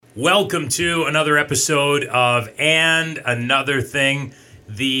Welcome to another episode of And Another Thing,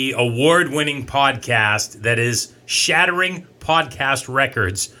 the award-winning podcast that is shattering podcast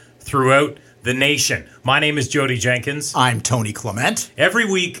records throughout the nation. My name is Jody Jenkins. I'm Tony Clement. Every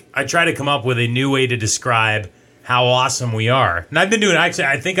week, I try to come up with a new way to describe how awesome we are. And I've been doing, actually,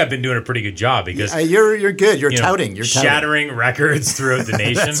 I think I've been doing a pretty good job because... You're good. You're touting. You're shattering records throughout the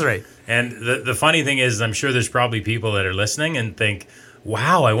nation. That's right. And the funny thing is, I'm sure there's probably people that are listening and think,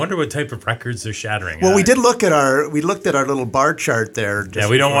 wow, I wonder what type of records they're shattering. Well, we looked at our little bar chart there. Yeah,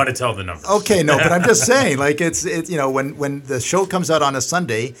 we don't want to tell the numbers. Okay, no, but I'm just saying, like it's when the show comes out on a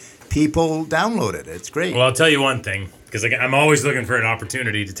Sunday, people download it. It's great. Well, I'll tell you one thing, because I'm always looking for an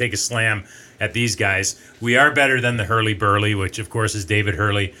opportunity to take a slam at these guys. We are better than the Hurley Burley, which of course is David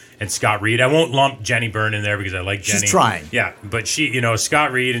Hurley and Scott Reed. I won't lump Jenny Byrne in there because I like Jenny. She's trying. Yeah, but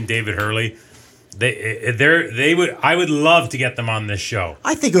Scott Reed and David Hurley. I would love to get them on this show.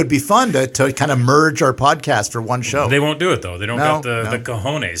 I think it would be fun to kind of merge our podcast for one show. They won't do it though. They don't got the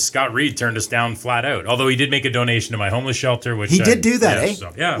cojones. Scott Reed turned us down flat out. Although he did make a donation to my homeless shelter, which he did do that, eh?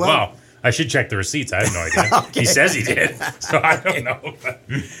 So, yeah. Well, I should check the receipts. I have no idea. Okay. He says he did, so I don't know.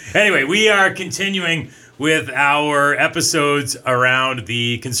 Anyway, we are continuing with our episodes around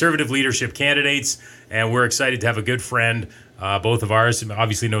the Conservative leadership candidates, and we're excited to have a good friend. Both of ours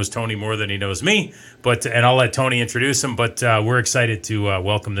obviously knows Tony more than he knows me, and I'll let Tony introduce him. But we're excited to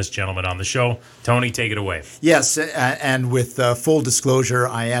welcome this gentleman on the show. Tony, take it away. Yes, and with full disclosure,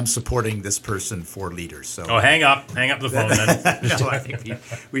 I am supporting this person for leader. So hang up the phone then. No, I think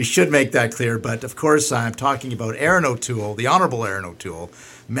we should make that clear. But of course, I'm talking about Erin O'Toole, the Honourable Erin O'Toole,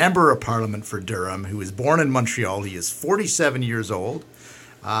 Member of Parliament for Durham, who was born in Montreal. He is 47 years old.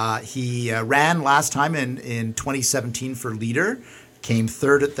 He ran last time in 2017 for leader, came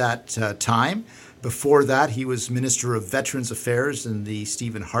third at that time. Before that, he was Minister of Veterans Affairs in the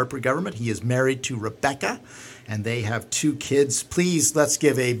Stephen Harper government. He is married to Rebecca, and they have 2 kids. Please, let's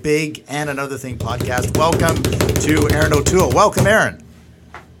give a big And Another Thing podcast welcome to Erin O'Toole. Welcome, Erin.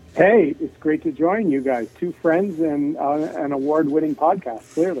 Hey, it's great to join you guys. 2 friends and an award-winning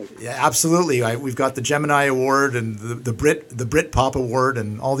podcast, clearly. Yeah, absolutely. We've got the Gemini Award and the Brit Pop Award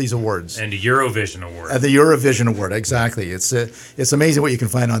and all these awards. And the Eurovision Award. The Eurovision Award, exactly. It's amazing what you can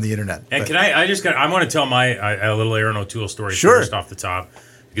find on the internet. And I want to tell a little Erin O'Toole story first off the top,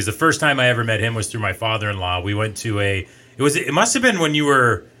 because the first time I ever met him was through my father-in-law. We went to it must have been when you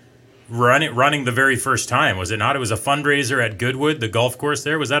were running the very first time, was it not? It was a fundraiser at Goodwood, the golf course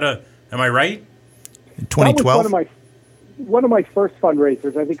there. Was that am I right? In 2012? That was one of my first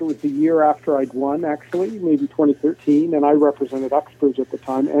fundraisers. I think it was the year after I'd won, actually, maybe 2013, and I represented Uxbridge at the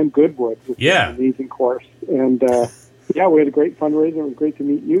time and Goodwood, which was an amazing course. And we had a great fundraiser. It was great to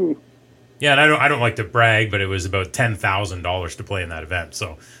meet you. Yeah, and I don't like to brag, but it was about $10,000 to play in that event.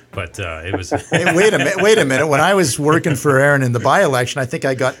 So, but it was. Hey, wait a minute. When I was working for Erin in the by-election, I think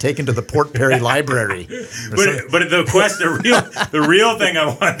I got taken to the Port Perry Library. But the real thing I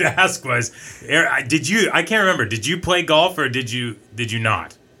wanted to ask was, did you? I can't remember. Did you play golf or did you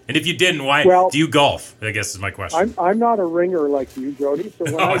not? And if you didn't, why do you golf? I guess is my question. I'm not a ringer like you, Jody. So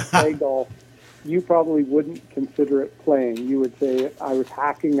when I play golf, you probably wouldn't consider it playing. You would say I was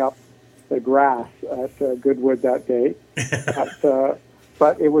hacking up the grass at Goodwood that day.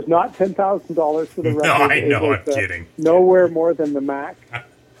 But it was not $10,000 for the record. No, I know, I'm kidding. Nowhere more than the max.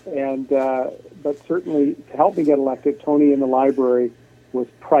 And but certainly to help me get elected, Tony in the library was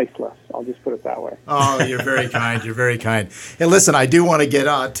priceless. I'll just put it that way. Oh, you're very kind. You're very kind. Hey, listen, I do want to get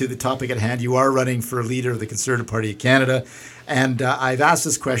on to the topic at hand. You are running for leader of the Conservative Party of Canada. And I've asked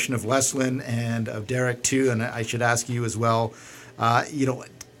this question of Leslyn and of Derek too, and I should ask you as well.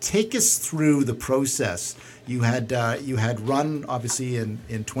 Take us through the process. You had run obviously in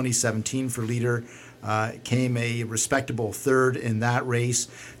 2017 for leader, came a respectable third in that race.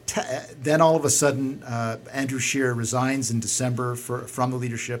 Then all of a sudden, Andrew Scheer resigns in December from the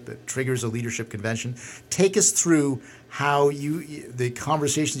leadership. It triggers a leadership convention. Take us through how the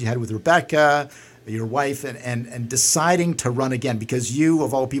conversations you had with Rebecca, your wife, and deciding to run again, because you,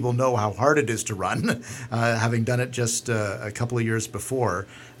 of all people, know how hard it is to run, having done it just a couple of years before.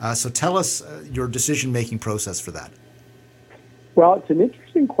 So tell us your decision-making process for that. Well, it's an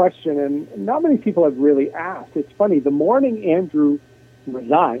interesting question, and not many people have really asked. It's funny, the morning Andrew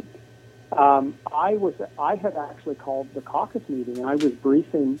resigned, I had actually called the caucus meeting, and I was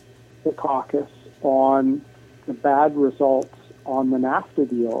briefing the caucus on the bad results on the NAFTA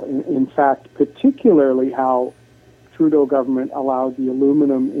deal. In fact, particularly how Trudeau government allowed the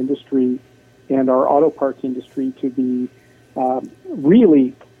aluminum industry and our auto parts industry to be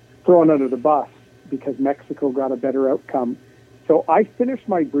really thrown under the bus because Mexico got a better outcome. So I finished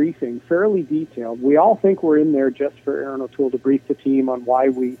my briefing fairly detailed. We all think we're in there just for Erin O'Toole to brief the team on why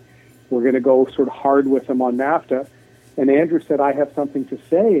we're going to go sort of hard with them on NAFTA. And Andrew said, I have something to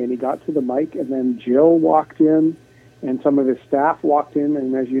say. And he got to the mic, and then Jill walked in, and some of his staff walked in.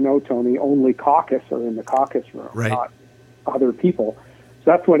 And as you know, Tony, only caucus are in the caucus room, not other people.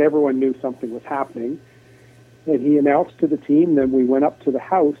 So that's when everyone knew something was happening. And he announced to the team, then we went up to the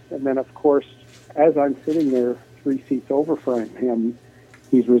house. And then, of course, as I'm sitting there 3 seats over from him,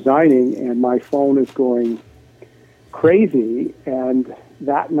 he's resigning, and my phone is going crazy. And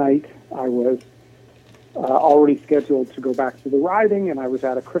that night I was already scheduled to go back to the riding, and I was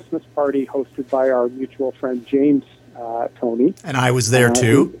at a Christmas party hosted by our mutual friend James, Tony. And I was there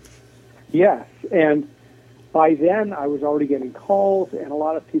too. Yes, and by then I was already getting calls, and a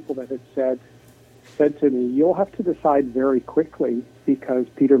lot of people that had said to me, you'll have to decide very quickly because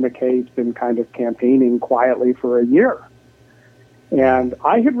Peter MacKay's been kind of campaigning quietly for a year. And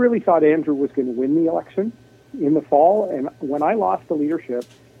I had really thought Andrew was going to win the election in the fall, and when I lost the leadership,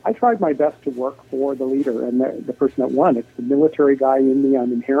 I tried my best to work for the leader and the person that won. It's the military guy in me.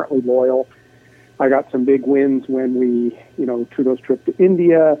 I'm inherently loyal. I got some big wins when we, Trudeau's trip to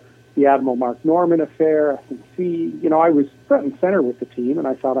India, the Admiral Mark Norman affair, SNC. I was front and center with the team, and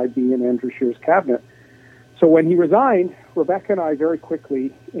I thought I'd be in Andrew Scheer's cabinet. So when he resigned, Rebecca and I very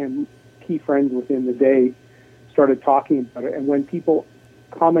quickly, and key friends within the day, started talking about it. And when people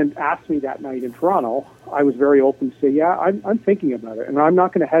asked me that night in Toronto, I was very open to say, yeah, I'm thinking about it, and I'm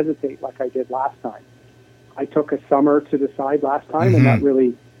not going to hesitate like I did last time. I took a summer to decide last time, and that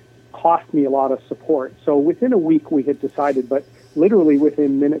really cost me a lot of support. So within a week we had decided, but literally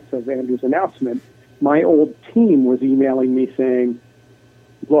within minutes of Andrew's announcement, my old team was emailing me saying,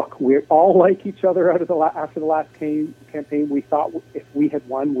 look, we all like each other after the last campaign. We thought if we had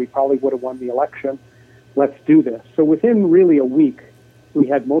won, we probably would have won the election. Let's do this. So within really a week, we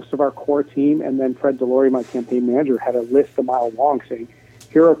had most of our core team, and then Fred Delory, my campaign manager, had a list a mile long saying,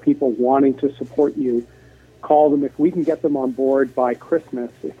 here are people wanting to support you. Call them. If we can get them on board by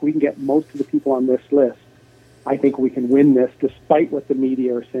Christmas, if we can get most of the people on this list, I think we can win this, despite what the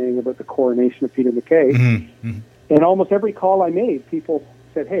media are saying about the coronation of Peter MacKay. And almost every call I made, people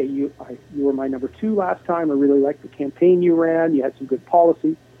said, hey, you were my number 2 last time. I really liked the campaign you ran. You had some good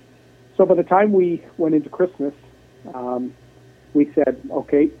policy. So by the time we went into Christmas, we said,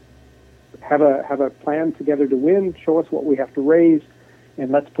 okay, have a plan together to win, show us what we have to raise, and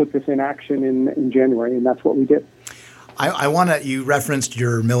let's put this in action in January, and that's what we did. You referenced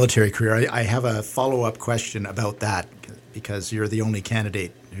your military career. I have a follow-up question about that because you're the only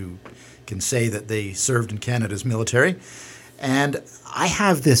candidate who can say that they served in Canada's military. And I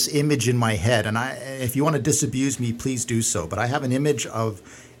have this image in my head, and if you want to disabuse me, please do so, but I have an image of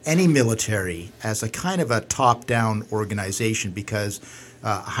any military as a kind of a top-down organization because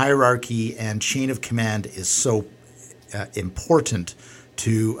hierarchy and chain of command is so important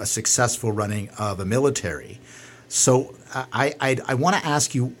to a successful running of a military. So I want to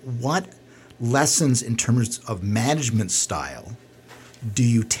ask you, what lessons in terms of management style do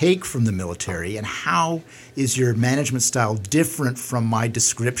you take from the military, and how is your management style different from my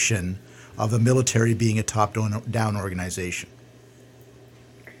description of a military being a top-down organization?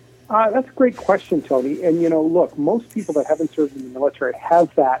 That's a great question, Tony. And, look, most people that haven't served in the military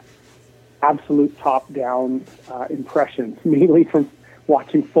have that absolute top-down impression, mainly from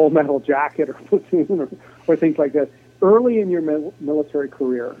watching Full Metal Jacket or Platoon or things like that. Early in your military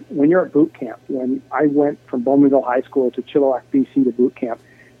career, when you're at boot camp, when I went from Bowmanville High School to Chilliwack, BC to boot camp,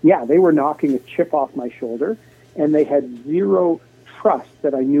 yeah, they were knocking a chip off my shoulder, and they had zero trust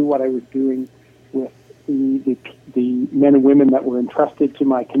that I knew what I was doing with the men and women that were entrusted to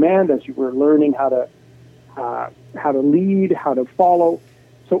my command as you were learning how to lead, how to follow.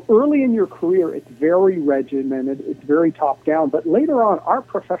 So early in your career, it's very regimented, it's very top-down. But later on, our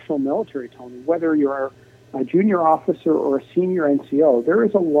professional military, Tony, whether you're a junior officer or a senior NCO, there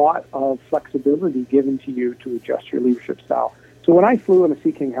is a lot of flexibility given to you to adjust your leadership style. So when I flew on a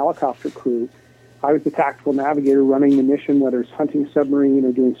Sea King helicopter crew, I was the tactical navigator running the mission, whether it's hunting a submarine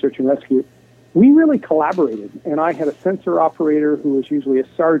or doing search and rescue. We really collaborated, and I had a sensor operator who was usually a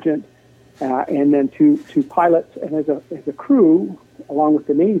sergeant, and then two pilots. And as a crew, along with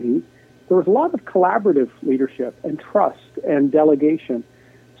the Navy, there was a lot of collaborative leadership and trust and delegation.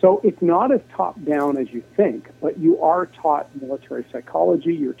 So it's not as top-down as you think, but you are taught military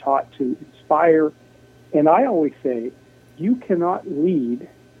psychology, you're taught to inspire. And I always say, you cannot lead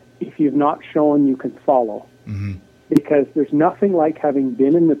if you've not shown you can follow. Because there's nothing like having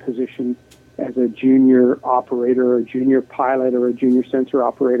been in the position as a junior operator or a junior pilot or a junior sensor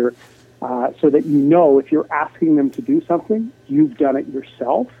operator so that you know if you're asking them to do something, you've done it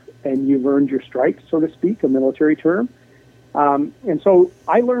yourself and you've earned your stripes, so to speak, a military term. And so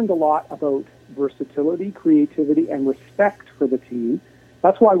I learned a lot about versatility, creativity, and respect for the team.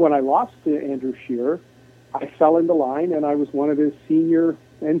 That's why when I lost to Andrew Scheer, I fell into line and I was one of his senior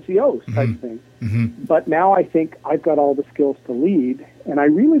NCOs type thing. But now I think I've got all the skills to lead, and I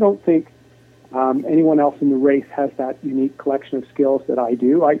really don't think anyone else in the race has that unique collection of skills that I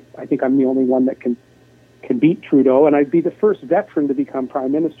do. I think I'm the only one that can beat Trudeau, and I'd be the first veteran to become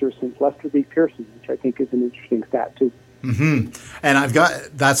prime minister since Lester B. Pearson, which I think is an interesting stat too. And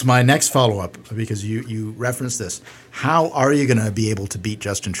that's my next follow-up, because you referenced this. How are you going to be able to beat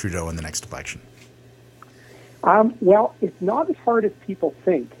Justin Trudeau in the next election? Well, it's not as hard as people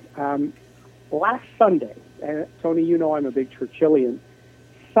think. Last Sunday, and Tony, you know I'm a big Churchillian,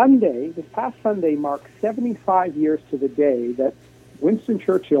 this past Sunday marked 75 years to the day that Winston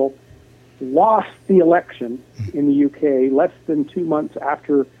Churchill lost the election in the UK less than 2 months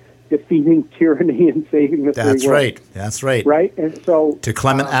after defeating tyranny and saving the free world. That's right. Right? And so to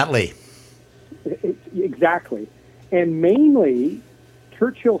Clement Attlee. Exactly. And mainly,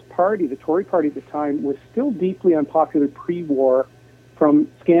 Churchill's party, the Tory party at the time, was still deeply unpopular pre-war from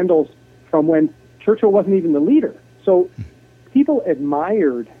scandals from when Churchill wasn't even the leader. So people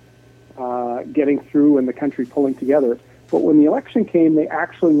admired getting through and the country pulling together. But when the election came, they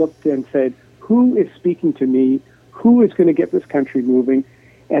actually looked and said, who is speaking to me? Who is going to get this country moving?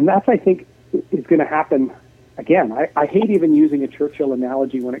 And that's, I think, is going to happen again. I hate even using a Churchill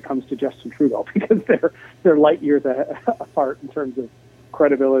analogy when it comes to Justin Trudeau, because they're light years apart in terms of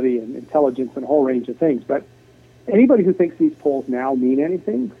credibility and intelligence and a whole range of things. But anybody who thinks these polls now mean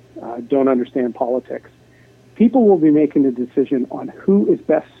anything don't understand politics. People will be making a decision on who is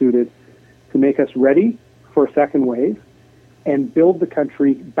best suited to make us ready for a second wave and build the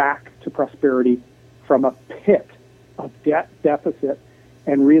country back to prosperity from a pit of debt, deficit,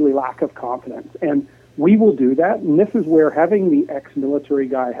 and really lack of confidence. And we will do that. And this is where having the ex-military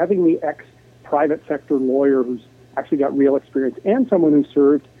guy, having the ex-private sector lawyer who's actually got real experience, and someone who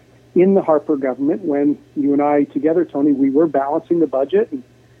served in the Harper government when you and I together, Tony, we were balancing the budget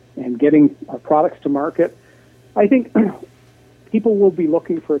and getting our products to market. I think people will be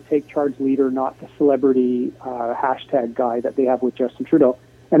looking for a take-charge leader, not the celebrity hashtag guy that they have with Justin Trudeau.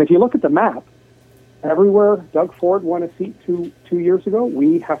 And if you look at the map, everywhere Doug Ford won a seat two years ago,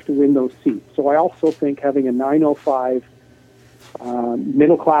 we have to win those seats. So I also think having a 905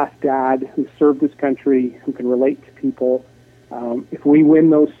 middle-class dad who served this country, who can relate to people, if we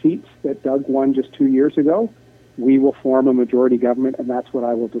win those seats that Doug won just 2 years ago, we will form a majority government, and that's what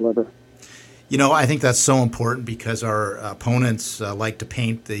I will deliver. You know, I think that's so important, because our opponents like to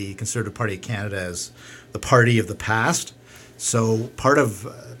paint the Conservative Party of Canada as the party of the past. So part of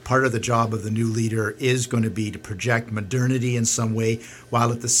the job of the new leader is going to be to project modernity in some way,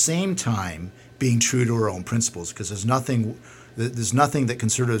 while at the same time being true to our own principles, because there's nothing that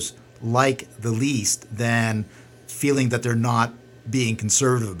Conservatives like the least than feeling that they're not being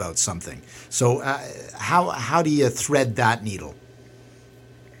conservative about something. So how do you thread that needle?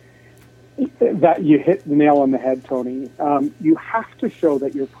 That you hit the nail on the head, Tony. You have to show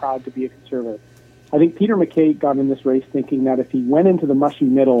that you're proud to be a conservative. I think Peter MacKay got in this race thinking that if he went into the mushy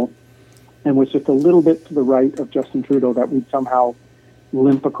middle and was just a little bit to the right of Justin Trudeau, that we'd somehow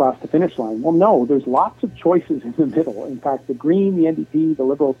limp across the finish line. Well, no, there's lots of choices in the middle. In fact, the Green, the NDP, the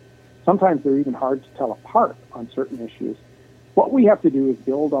Liberals, sometimes they're even hard to tell apart on certain issues. What we have to do is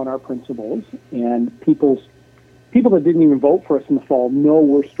build on our principles, and people that didn't even vote for us in the fall know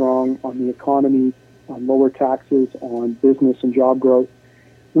we're strong on the economy, on lower taxes, on business and job growth.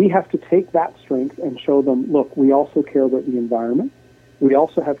 We have to take that strength and show them, look, we also care about the environment. We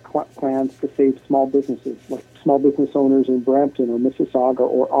also have plans to save small businesses, like small business owners in Brampton or Mississauga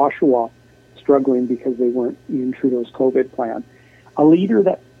or Oshawa struggling because they weren't in Trudeau's COVID plan. A leader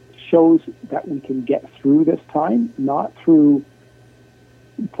that shows that we can get through this time, not through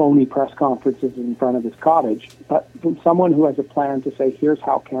phony press conferences in front of his cottage, but from someone who has a plan to say, here's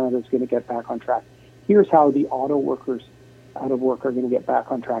how Canada's going to get back on track. Here's how the auto workers out of work are going to get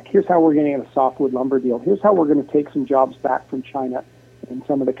back on track. Here's how we're going to get a softwood lumber deal. Here's how we're going to take some jobs back from China and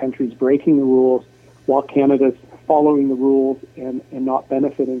some of the countries breaking the rules while Canada's following the rules and not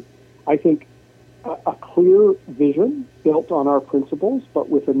benefiting. I think a clear vision built on our principles, but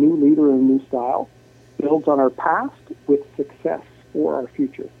with a new leader and a new style, builds on our past with success for our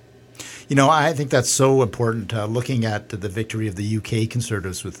future. You know, I think that's so important. Looking at the victory of the UK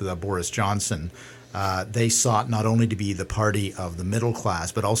Conservatives with Boris Johnson, they sought not only to be the party of the middle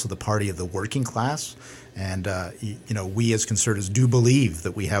class, but also the party of the working class. And, we as conservatives do believe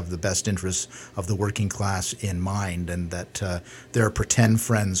that we have the best interests of the working class in mind, and that their pretend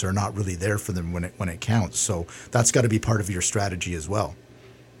friends are not really there for them when it counts. So that's got to be part of your strategy as well.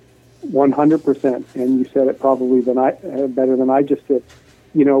 100%. And you said it probably better than I just did.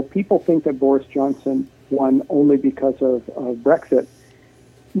 People think that Boris Johnson won only because of Brexit.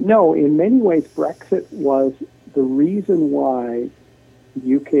 No, in many ways, Brexit was the reason why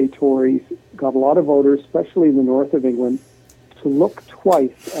UK Tories got a lot of voters, especially in the north of England, to look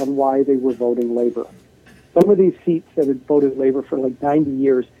twice on why they were voting Labour. Some of these seats that had voted Labour for like 90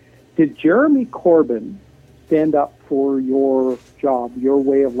 years, did Jeremy Corbyn stand up for your job, your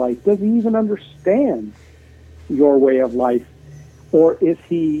way of life? Does he even understand your way of life? Or is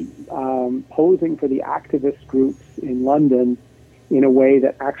he posing for the activist groups in London in a way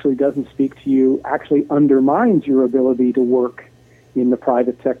that actually doesn't speak to you, actually undermines your ability to work in the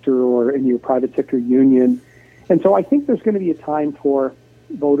private sector or in your private sector union? And so I think there's going to be a time for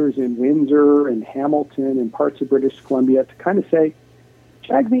voters in Windsor and Hamilton and parts of British Columbia to kind of say,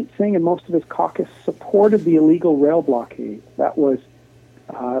 Jagmeet Singh and most of his caucus supported the illegal rail blockade that was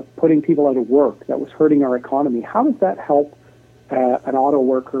putting people out of work, that was hurting our economy. How does that help an auto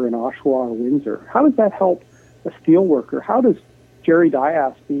worker in Oshawa or Windsor? How does that help a steel worker? How does Jerry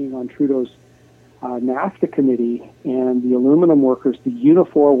Dias being on Trudeau's NAFTA committee and the aluminum workers, the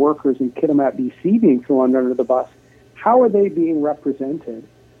Unifor workers in Kitimat, BC being thrown under the bus, how are they being represented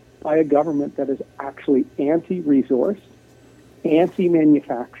by a government that is actually anti-resource,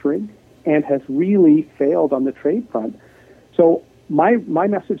 anti-manufacturing, and has really failed on the trade front? So my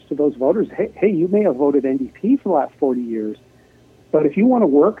message to those voters, hey, you may have voted NDP for the last 40 years, but if you want to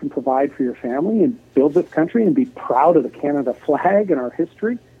work and provide for your family and build this country and be proud of the Canada flag and our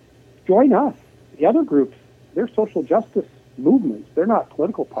history, join us. The other groups, they're social justice movements. They're not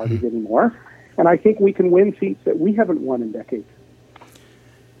political parties anymore. And I think we can win seats that we haven't won in decades.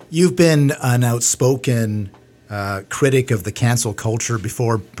 You've been an outspoken critic of the cancel culture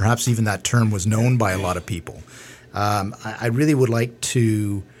before perhaps even that term was known by a lot of people. I really would like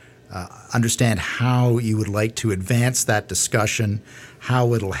to understand how you would like to advance that discussion,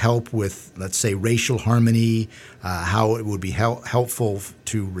 how it'll help with, let's say, racial harmony, how it would be helpful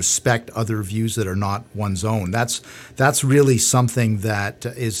to respect other views that are not one's own. That's really something that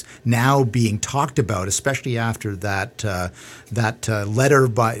is now being talked about, especially after that letter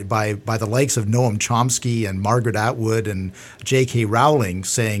by the likes of Noam Chomsky and Margaret Atwood and J.K. Rowling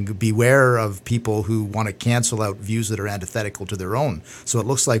saying, beware of people who want to cancel out views that are antithetical to their own. So it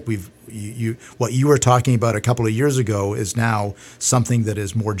looks like what you were talking about a couple of years ago is now something that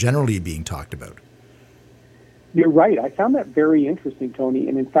is more generally being talked about. You're right. I found that very interesting, Tony.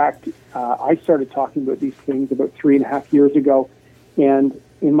 And in fact, I started talking about these things about 3.5 years ago. And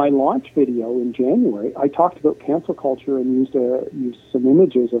in my launch video in January, I talked about cancel culture and used some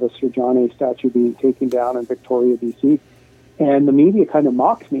images of a Sir John A. statue being taken down in Victoria, BC. And the media kind of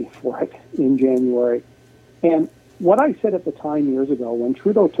mocked me for it in January. And what I said at the time years ago, when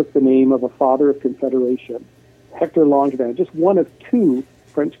Trudeau took the name of a father of Confederation, Hector Langevin, just one of two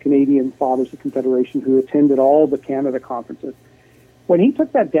French-Canadian fathers of Confederation who attended all the Canada conferences. When he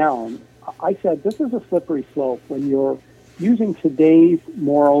took that down, I said, this is a slippery slope when you're using today's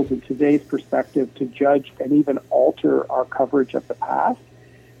morals and today's perspective to judge and even alter our coverage of the past.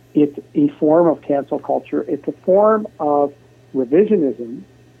 It's a form of cancel culture. It's a form of revisionism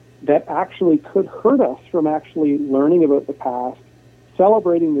that actually could hurt us from actually learning about the past,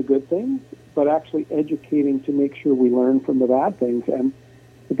 celebrating the good things, but actually educating to make sure we learn from the bad things. And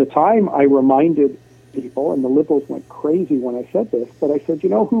at the time, I reminded people, and the Liberals went crazy when I said this, but I said, you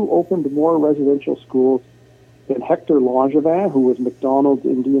know who opened more residential schools than Hector Langevin, who was Macdonald's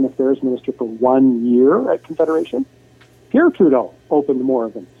Indian Affairs Minister for 1 year at Confederation? Pierre Trudeau opened more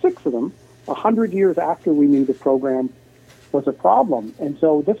of them, 6 of them, 100 years after we knew the program was a problem. And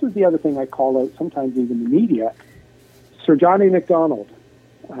so this is the other thing I call out, sometimes even the media. Sir John A. Macdonald,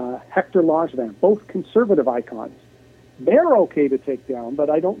 Hector Langevin, both conservative icons. They're okay to take down,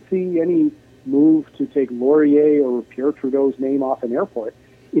 but I don't see any move to take Laurier or Pierre Trudeau's name off an airport.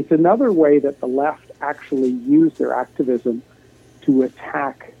 It's another way that the left actually use their activism to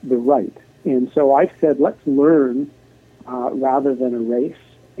attack the right. And so I've said, let's learn rather than erase.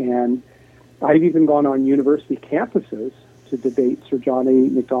 And I've even gone on university campuses to debate Sir John A.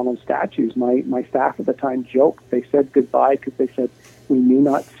 Macdonald statues. My staff at the time joked. They said goodbye because they said, we may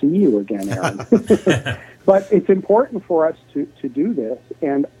not see you again, Erin. But it's important for us to do this.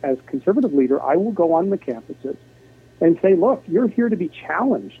 And as conservative leader, I will go on the campuses and say, look, you're here to be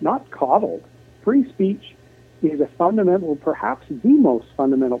challenged, not coddled. Free speech is a fundamental, perhaps the most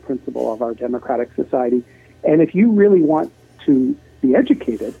fundamental principle of our democratic society. And if you really want to be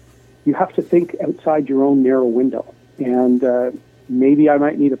educated, you have to think outside your own narrow window. And maybe I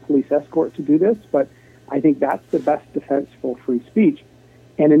might need a police escort to do this, but I think that's the best defense for free speech.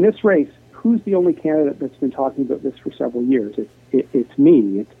 And in this race, who's the only candidate that's been talking about this for several years? It's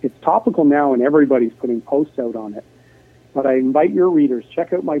me. It's topical now, and everybody's putting posts out on it. But I invite your readers,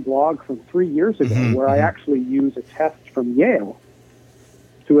 check out my blog from 3 years ago, where I actually use a test from Yale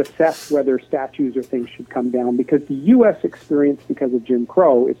to assess whether statues or things should come down, because the U.S. experience, because of Jim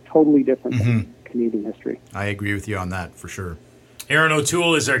Crow, is totally different than Canadian history. I agree with you on that, for sure. Erin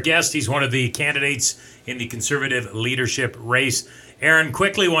O'Toole is our guest. He's one of the candidates in the Conservative leadership race. Erin,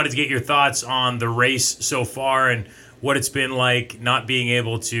 quickly wanted to get your thoughts on the race so far and what it's been like not being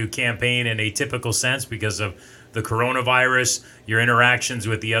able to campaign in a typical sense because of the coronavirus, your interactions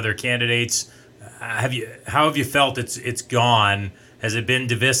with the other candidates. How have you felt it's gone? Has it been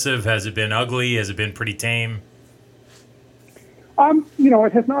divisive? Has it been ugly? Has it been pretty tame?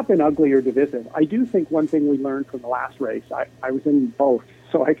 It has not been ugly or divisive. I do think one thing we learned from the last race, I was in both,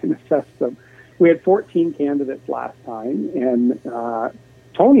 so I can assess them. We had 14 candidates last time, and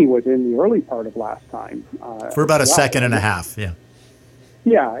Tony was in the early part of last time. For about a second and a half, yeah.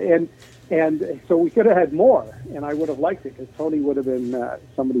 Yeah, and so we could have had more, and I would have liked it, because Tony would have been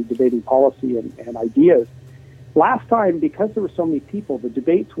somebody debating policy and ideas. Last time, because there were so many people, the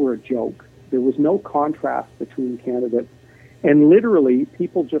debates were a joke. There was no contrast between candidates. And literally,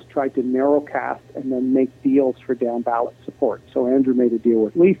 people just tried to narrow cast and then make deals for down ballot support. So Andrew made a deal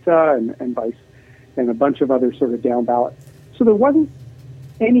with Lisa and a bunch of other sort of down ballot. So there wasn't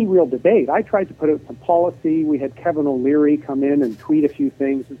any real debate. I tried to put out some policy. We had Kevin O'Leary come in and tweet a few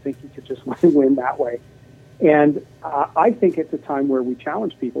things and think he could just win that way. And I think it's a time where we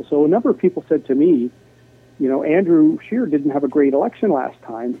challenge people. So a number of people said to me, Andrew Scheer didn't have a great election last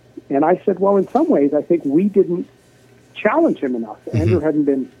time. And I said, well, in some ways, I think we didn't challenge him enough. Andrew hadn't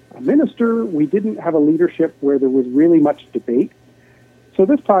been a minister. We didn't have a leadership where there was really much debate. So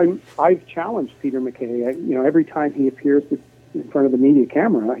this time, I've challenged Peter MacKay. Every time he appears in front of the media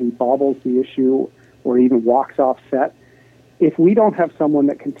camera, he bobbles the issue or even walks off set. If we don't have someone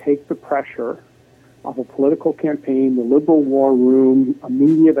that can take the pressure of a political campaign, the liberal war room, a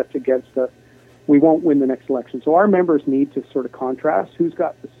media that's against us, we won't win the next election. So our members need to sort of contrast who's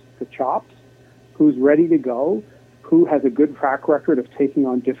got the chops, who's ready to go, who has a good track record of taking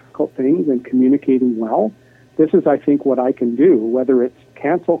on difficult things and communicating well. This is, I think, what I can do, whether it's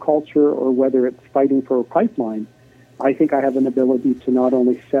cancel culture or whether it's fighting for a pipeline. I think I have an ability to not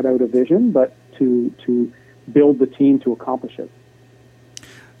only set out a vision, but to build the team to accomplish it.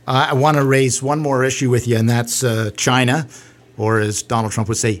 I want to raise one more issue with you, and that's China, or as Donald Trump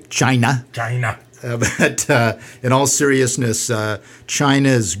would say, China. China. But in all seriousness,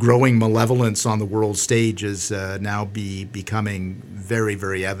 China's growing malevolence on the world stage is now becoming very,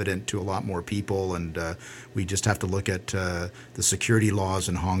 very evident to a lot more people. And we just have to look at the security laws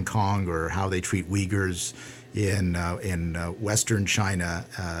in Hong Kong or how they treat Uyghurs in Western China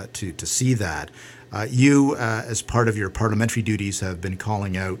to see that. You, as part of your parliamentary duties, have been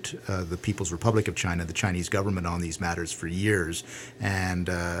calling out the People's Republic of China, the Chinese government, on these matters for years, and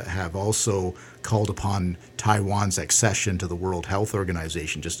have also called upon Taiwan's accession to the World Health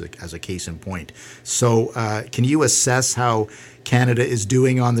Organization, just as a case in point. So can you assess how Canada is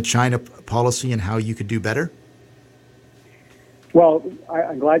doing on the China policy and how you could do better? Well,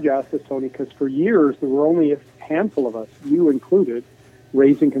 I'm glad you asked this, Tony, because for years there were only a handful of us, you included,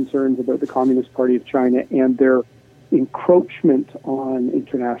 raising concerns about the Communist Party of China and their encroachment on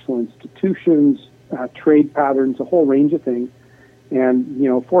international institutions, trade patterns, a whole range of things. And,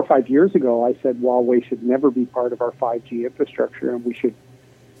 4 or 5 years ago, I said Huawei should never be part of our 5G infrastructure, and we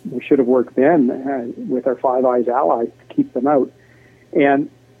should have worked then with our Five Eyes allies to keep them out. And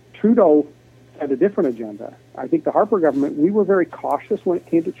Trudeau had a different agenda. I think the Harper government, we were very cautious when it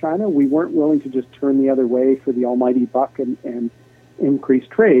came to China. We weren't willing to just turn the other way for the almighty buck and increase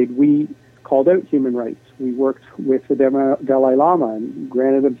trade. We called out human rights. We worked with the Dalai Lama and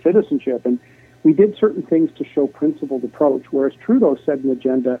granted him citizenship. And we did certain things to show principled approach, whereas Trudeau set an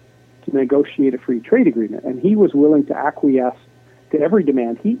agenda to negotiate a free trade agreement. And he was willing to acquiesce to every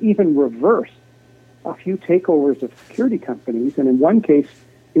demand. He even reversed a few takeovers of security companies. And in one case,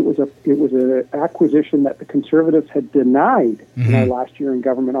 it was an acquisition that the Conservatives had denied in our last year in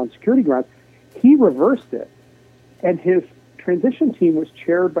government on security grounds. He reversed it. And his transition team was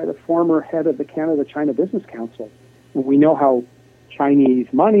chaired by the former head of the Canada-China Business Council. And we know how Chinese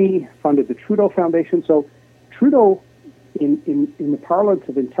money funded the Trudeau Foundation. So Trudeau, in the parlance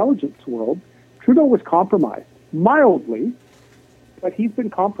of intelligence world, Trudeau was compromised, mildly, but he's been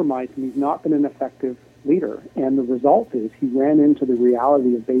compromised and he's not been an effective leader. And the result is he ran into the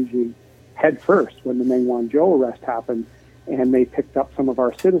reality of Beijing head first when the Meng Wanzhou arrest happened, and they picked up some of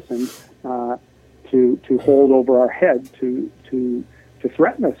our citizens to hold over our head to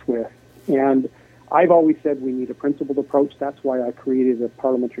threaten us with. And I've always said we need a principled approach. That's why I created a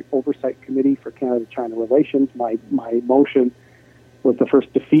parliamentary oversight committee for Canada-China relations. My motion was the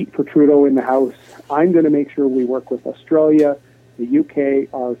first defeat for Trudeau in the House. I'm going to make sure we work with Australia, the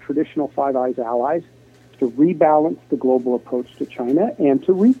UK, our traditional Five Eyes allies, to rebalance the global approach to China and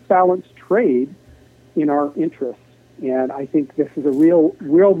to rebalance trade in our interests. And I think this is a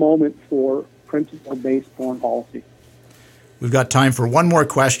real moment for principle-based foreign policy. We've got time for one more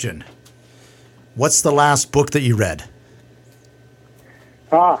question. What's the last book that you read?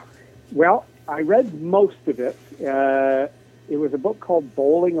 Well, I read most of it. It was a book called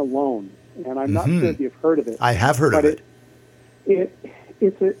Bowling Alone, and I'm not sure if you've heard of it. I have heard of it.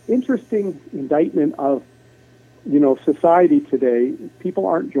 It's an interesting indictment of, society today. People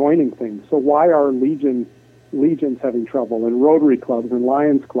aren't joining things. So why are legions having trouble, and Rotary clubs and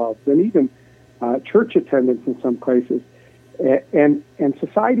Lions clubs, and even church attendance in some places? And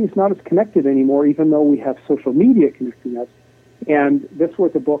society is not as connected anymore, even though we have social media connecting us. And this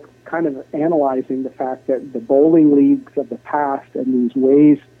was a book kind of analyzing the fact that the bowling leagues of the past and these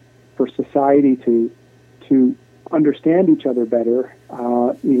ways for society to understand each other better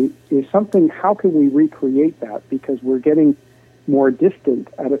is something. How can we recreate that? Because we're getting more distant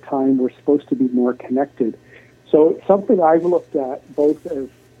at a time we're supposed to be more connected. So it's something I've looked at both as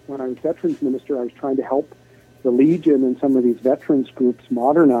when I was Veterans Minister, I was trying to help the Legion and some of these veterans groups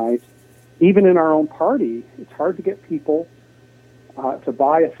modernize. Even in our own party, it's hard to get people to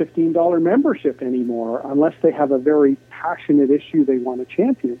buy a $15 membership anymore unless they have a very passionate issue they want to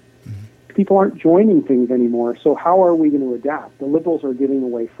champion. People aren't joining things anymore, so how are we going to adapt? The Liberals are giving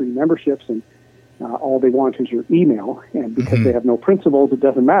away free memberships, and all they want is your email, and because they have no principles, it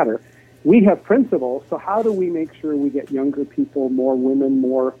doesn't matter. We have principles, so how do we make sure we get younger people, more women,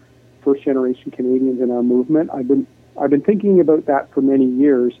 more first-generation Canadians in our movement? I've been thinking about that for many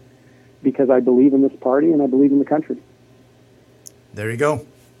years because I believe in this party and I believe in the country. There you go.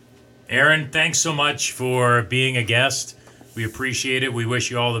 Erin, thanks so much for being a guest. We appreciate it. We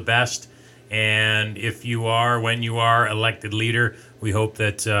wish you all the best. And when you are elected leader, we hope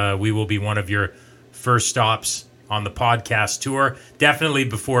that we will be one of your first stops on the podcast tour. Definitely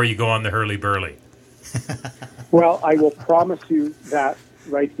before you go on the hurly-burly. Well, I will promise you that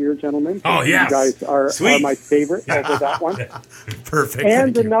right here, gentlemen. Oh, yes. You guys are my favorite over that one. Perfect.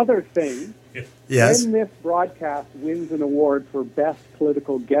 And another thing, yes. when this broadcast wins an award for Best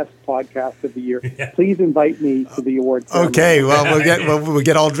Political Guest Podcast of the Year, please invite me to the award ceremony. Okay, well, we'll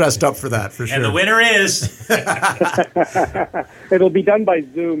get all dressed up for that, for sure. And the winner is... It'll be done by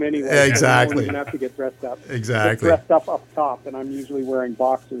Zoom anyway. Exactly. You don't even have to get dressed up. Exactly. Get dressed up top, and I'm usually wearing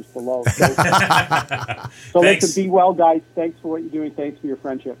boxers below. So listen, be well, guys. Thanks for what you're doing. Thanks for your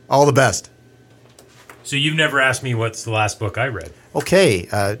friendship. All the best. So you've never asked me what's the last book I read. Okay,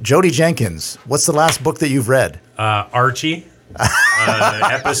 Jody Jenkins, what's the last book that you've read? Archie,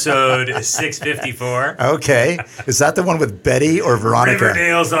 episode 654. Okay, is that the one with Betty or Veronica?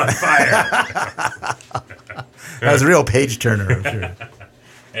 Riverdale's on fire. That was a real page turner, I'm sure.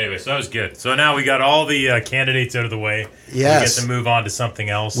 Anyway, so that was good. So now we got all the candidates out of the way. Yes. We get to move on to something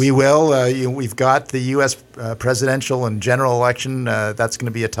else. We will. We've got the U.S. presidential and general election. That's going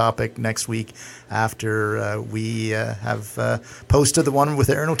to be a topic next week after we have posted the one with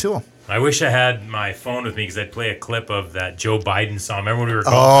Erin O'Toole. I wish I had my phone with me because I'd play a clip of that Joe Biden song. Remember when we were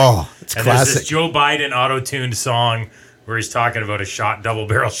going? Oh, it's and classic. There's this Joe Biden auto-tuned song where he's talking about a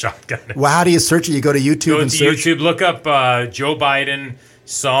double-barrel shotgun. Well, how do you search it? You go to YouTube Go and to search? YouTube, look up Joe Biden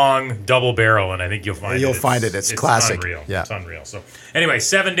song double barrel, and I think you'll find it. You'll find it. It's classic. Unreal. Yeah. It's unreal. So anyway,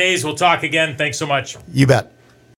 7 days. We'll talk again. Thanks so much. You bet.